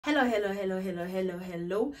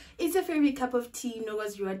Hello. It's your favorite cup of tea,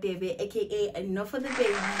 Nokwazi Radebe Aka Knowl for the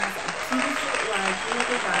babies.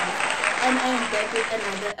 And I am back with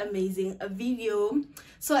another amazing video.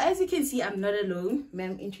 So as you can see, I'm not alone.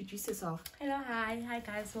 Ma'am, introduce yourself. Hello, hi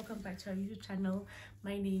guys, welcome back to our YouTube channel.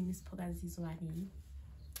 My name is Kazi.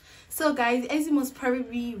 So guys, as you most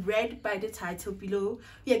probably read by the title below,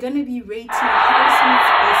 we are going to be rating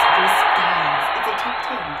HARRISMITH's best dress, guys. It's a top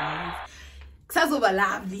 10, guys. That's over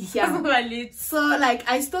lovely, yeah. So like,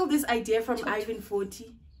 I stole this idea from Ivan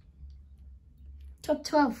 40. Top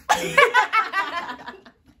 12.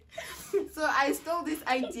 So I stole this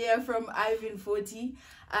idea from Ivan 40.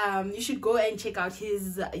 You should go and check out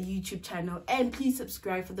his YouTube channel, and please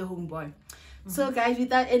subscribe for the homeboy. So guys,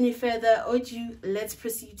 without any further ado, let's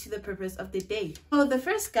proceed to the purpose of the day. So the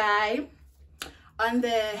first guy on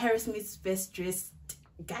the HARRISMITH's best dressed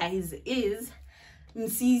guys is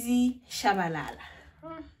Msizi Shabalala.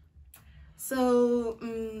 So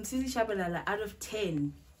Msizi Shabalala, out of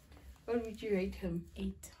 10, what would you rate him?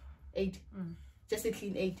 8. Just a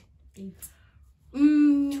clean 8. 8. 2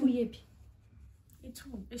 yippee.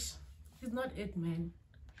 He's not 8, man.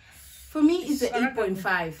 For me, it's an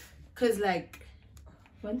 8.5. Cause like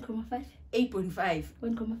 1.5. 8.5.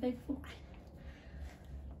 1.5.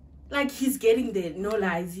 Like he's getting there. No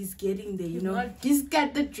lies, he's getting there. You know, he's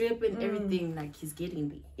got the drip and everything. Like he's getting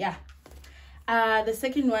there. Yeah. The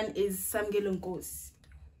second one is Samgelo Nkosi.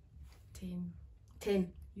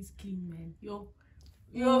 10. He's clean, man. Yo.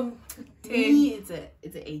 10. Me, it's a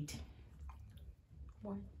 8.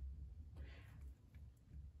 Why?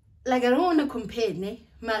 Like I don't want to compare, ne?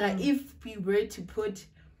 Mara, if we were to put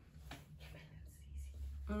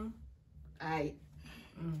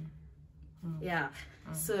yeah,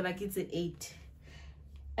 so like it's an 8.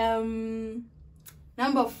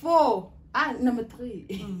 Number 4, number 3.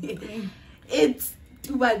 It's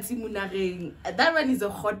Tubatsi Munareng. That one is a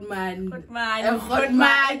hot man. A hot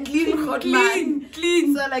man. Clean hot man.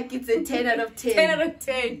 Clean. So like it's a 10 out of 10. 10 out of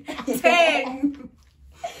 10. 10.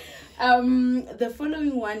 The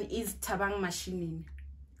following one is Tabang Machinin.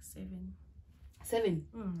 7.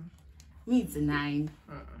 Me, it's a 9.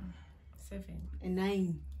 7. A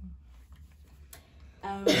 9.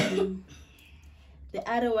 The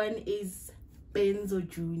other one is Benzo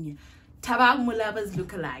Jr. Tabang Mulaba's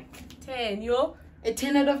lookalike. 10, yo. A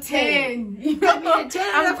 10 out of 10. 10. A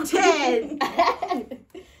 10 out of 10.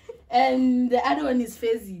 And the other one is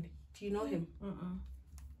Fezid. Do you know him?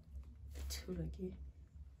 2 okay.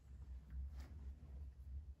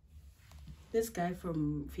 This guy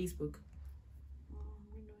from Facebook.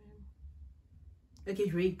 Okay,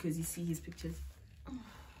 great, because you see his pictures.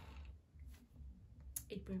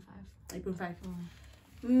 8.5. 8.5.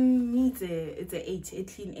 Me, it's a 8. A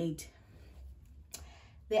clean 8.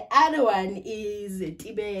 The other one is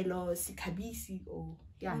Tibelo Sikabisi.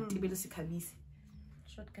 Tibelo Sikabisi.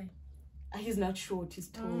 Short guy. He's not short, he's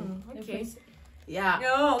tall. Okay. Yeah.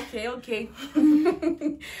 Oh, okay.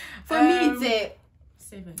 For me, it's a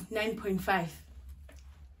 7. 9.5.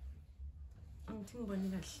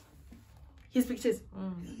 His pictures.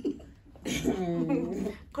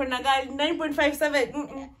 Konagal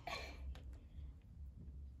 9.57.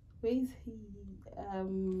 Where is he?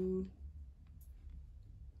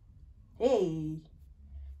 Hey,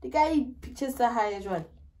 the guy pictures are high as well.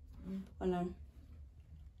 Oh no.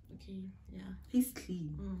 Okay, yeah. He's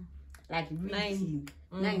clean. Like really 9. clean.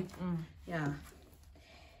 9. Yeah.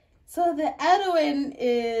 So the other one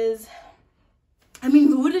is, I mean,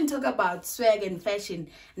 we wouldn't talk about swag and fashion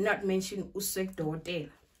and not mention Uswek the hotel.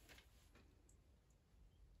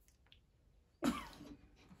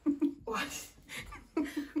 What?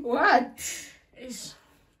 What? It's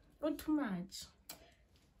not too much.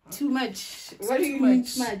 Too much. What do you mean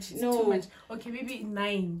too much? No. Too much. Okay, maybe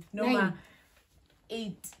 9. No, 9.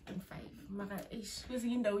 8.5. Mara, was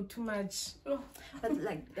in there with too much. Oh. But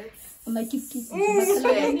like that's swag.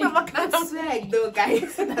 Swag though,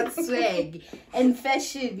 guys. That's swag and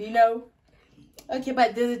fashion, you know. Okay,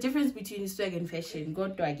 but there's a difference between swag and fashion. Go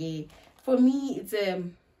to again. For me, it's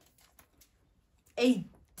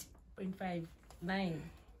 8.5. 9.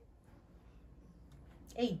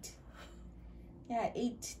 8. Yeah,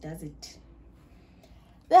 8 does it.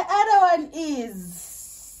 The other one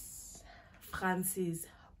is Francis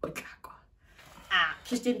Otlako.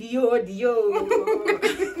 Christian Dior.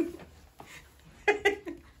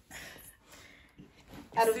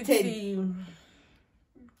 Out of 10.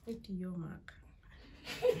 Dior, Mark.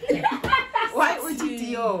 Why would you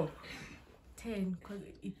Dior? 10, because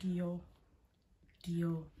it's Dior.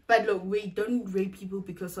 But look, wait, don't rate people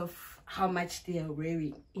because of how much they are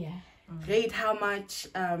wearing. Yeah. Rate how much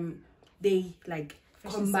they like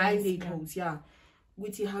combine their toes, yeah.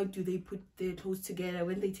 How do they put their toes together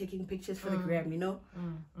when they're taking pictures for the gram, you know?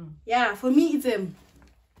 Yeah, for me it's 8.5.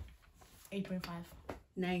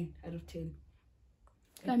 9 out of 10.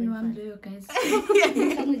 Guys.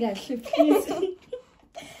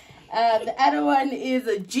 The other one is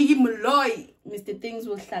a G Molloy. Mr. Things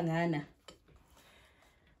will Hlangana.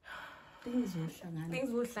 Things will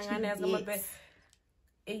Hlangana as number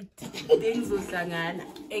 8. Things will Hlangana.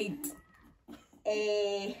 8.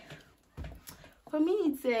 For me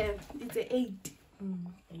it's a 8.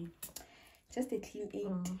 8. Just a clean 8.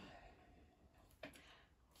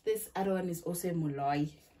 This other one is also a Molloy.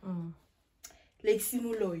 Lexi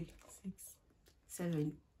Molloy.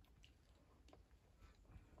 7.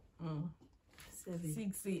 7.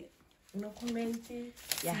 6. No comment.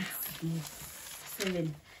 Yeah.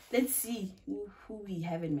 7. Let's see who we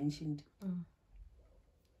haven't mentioned.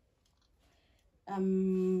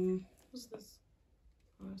 Who's this?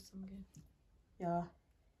 Yeah.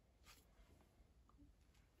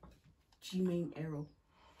 G main arrow.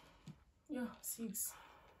 Yeah, 6.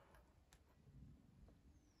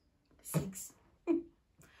 6.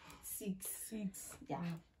 6. Yeah.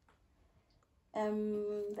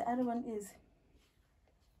 The other one is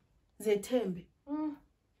Zetembe.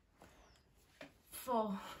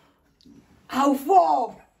 4. How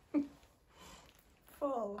 4?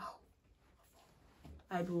 4.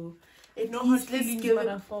 I will. At No least hard let's feelings, give but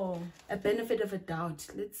it a 4. a benefit of a doubt.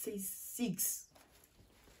 Let's say 6.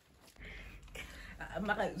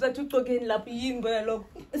 Someone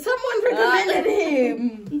recommended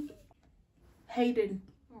him. Hayden.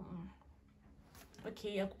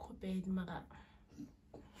 Okay, I'm bad, Mara.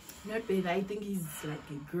 Not bad. I think he's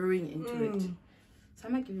like growing into it. So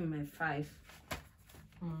I'm gonna give him a 5.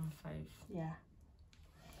 5. Yeah.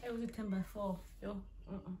 I was a 4. Yo.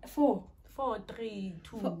 4. 4, 3,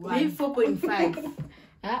 2, 1. Maybe 4.5.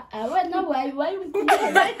 I know why you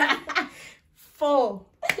 4.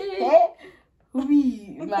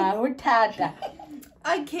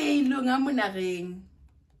 Okay, look, I'm gonna ring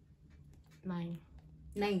 9.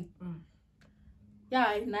 9.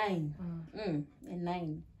 Yeah, 9.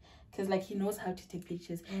 9. Because like he knows how to take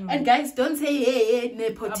pictures. And guys, don't say hey,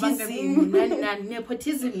 nepotism.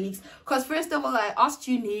 Nepotism mix. Because first of all, I asked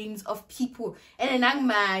you names of people. And then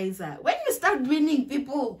when you start winning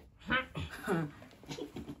people.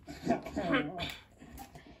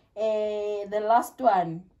 The last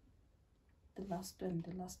one.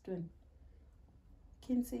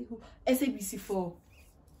 Can't say who. SABC4.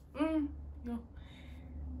 Yo.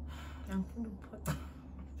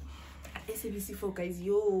 SABC4 guys,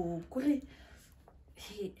 yo,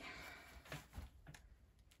 hey.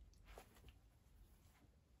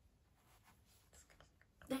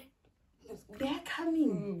 They're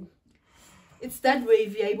coming. It's that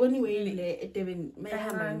wavy. I only wave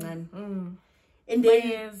man. And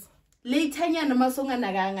then later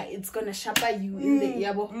it's gonna sharper you in the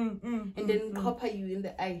ear and then copper you in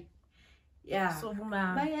the eye. Yeah. So it's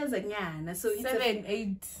 7,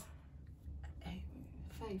 8.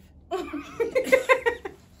 5.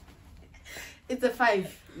 It's a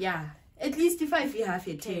 5. Yeah. At least if I feel half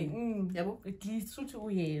a 10. At least 2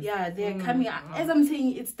 years. Yeah, they're coming. As I'm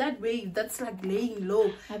saying, it's that wave that's like laying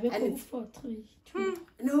low. And it's 4, 3, 2.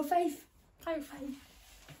 No, 5. 5.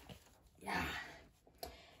 Yeah.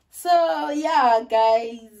 So yeah,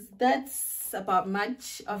 guys, that's about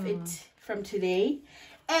much of it from today.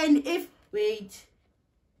 And if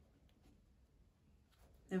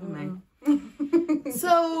never mind.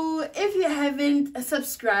 So if you haven't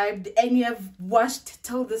subscribed and you have watched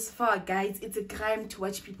till this far, guys, it's a crime to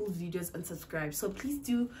watch people's videos and subscribe. So please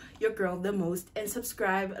do your girl the most and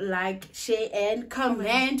subscribe, like, share and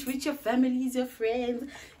comment with your families, your friends,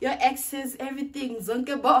 your exes, everything.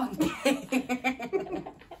 Zonke bonke.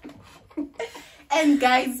 And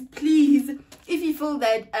guys, please, if you feel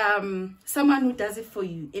that someone who does it for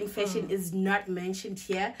you in fashion is not mentioned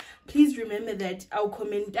here, please remember that I'll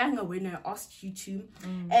comment down when I asked you to.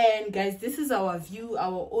 And guys, this is our view,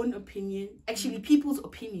 our own opinion, actually people's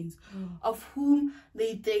opinions of whom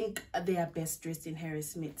they think they are best dressed in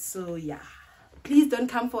Harrismith. So yeah, please don't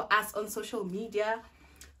come for us on social media,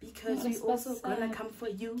 because we're also gonna come for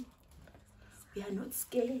you. We are not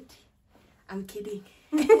scared. I'm kidding.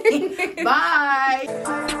 Bye.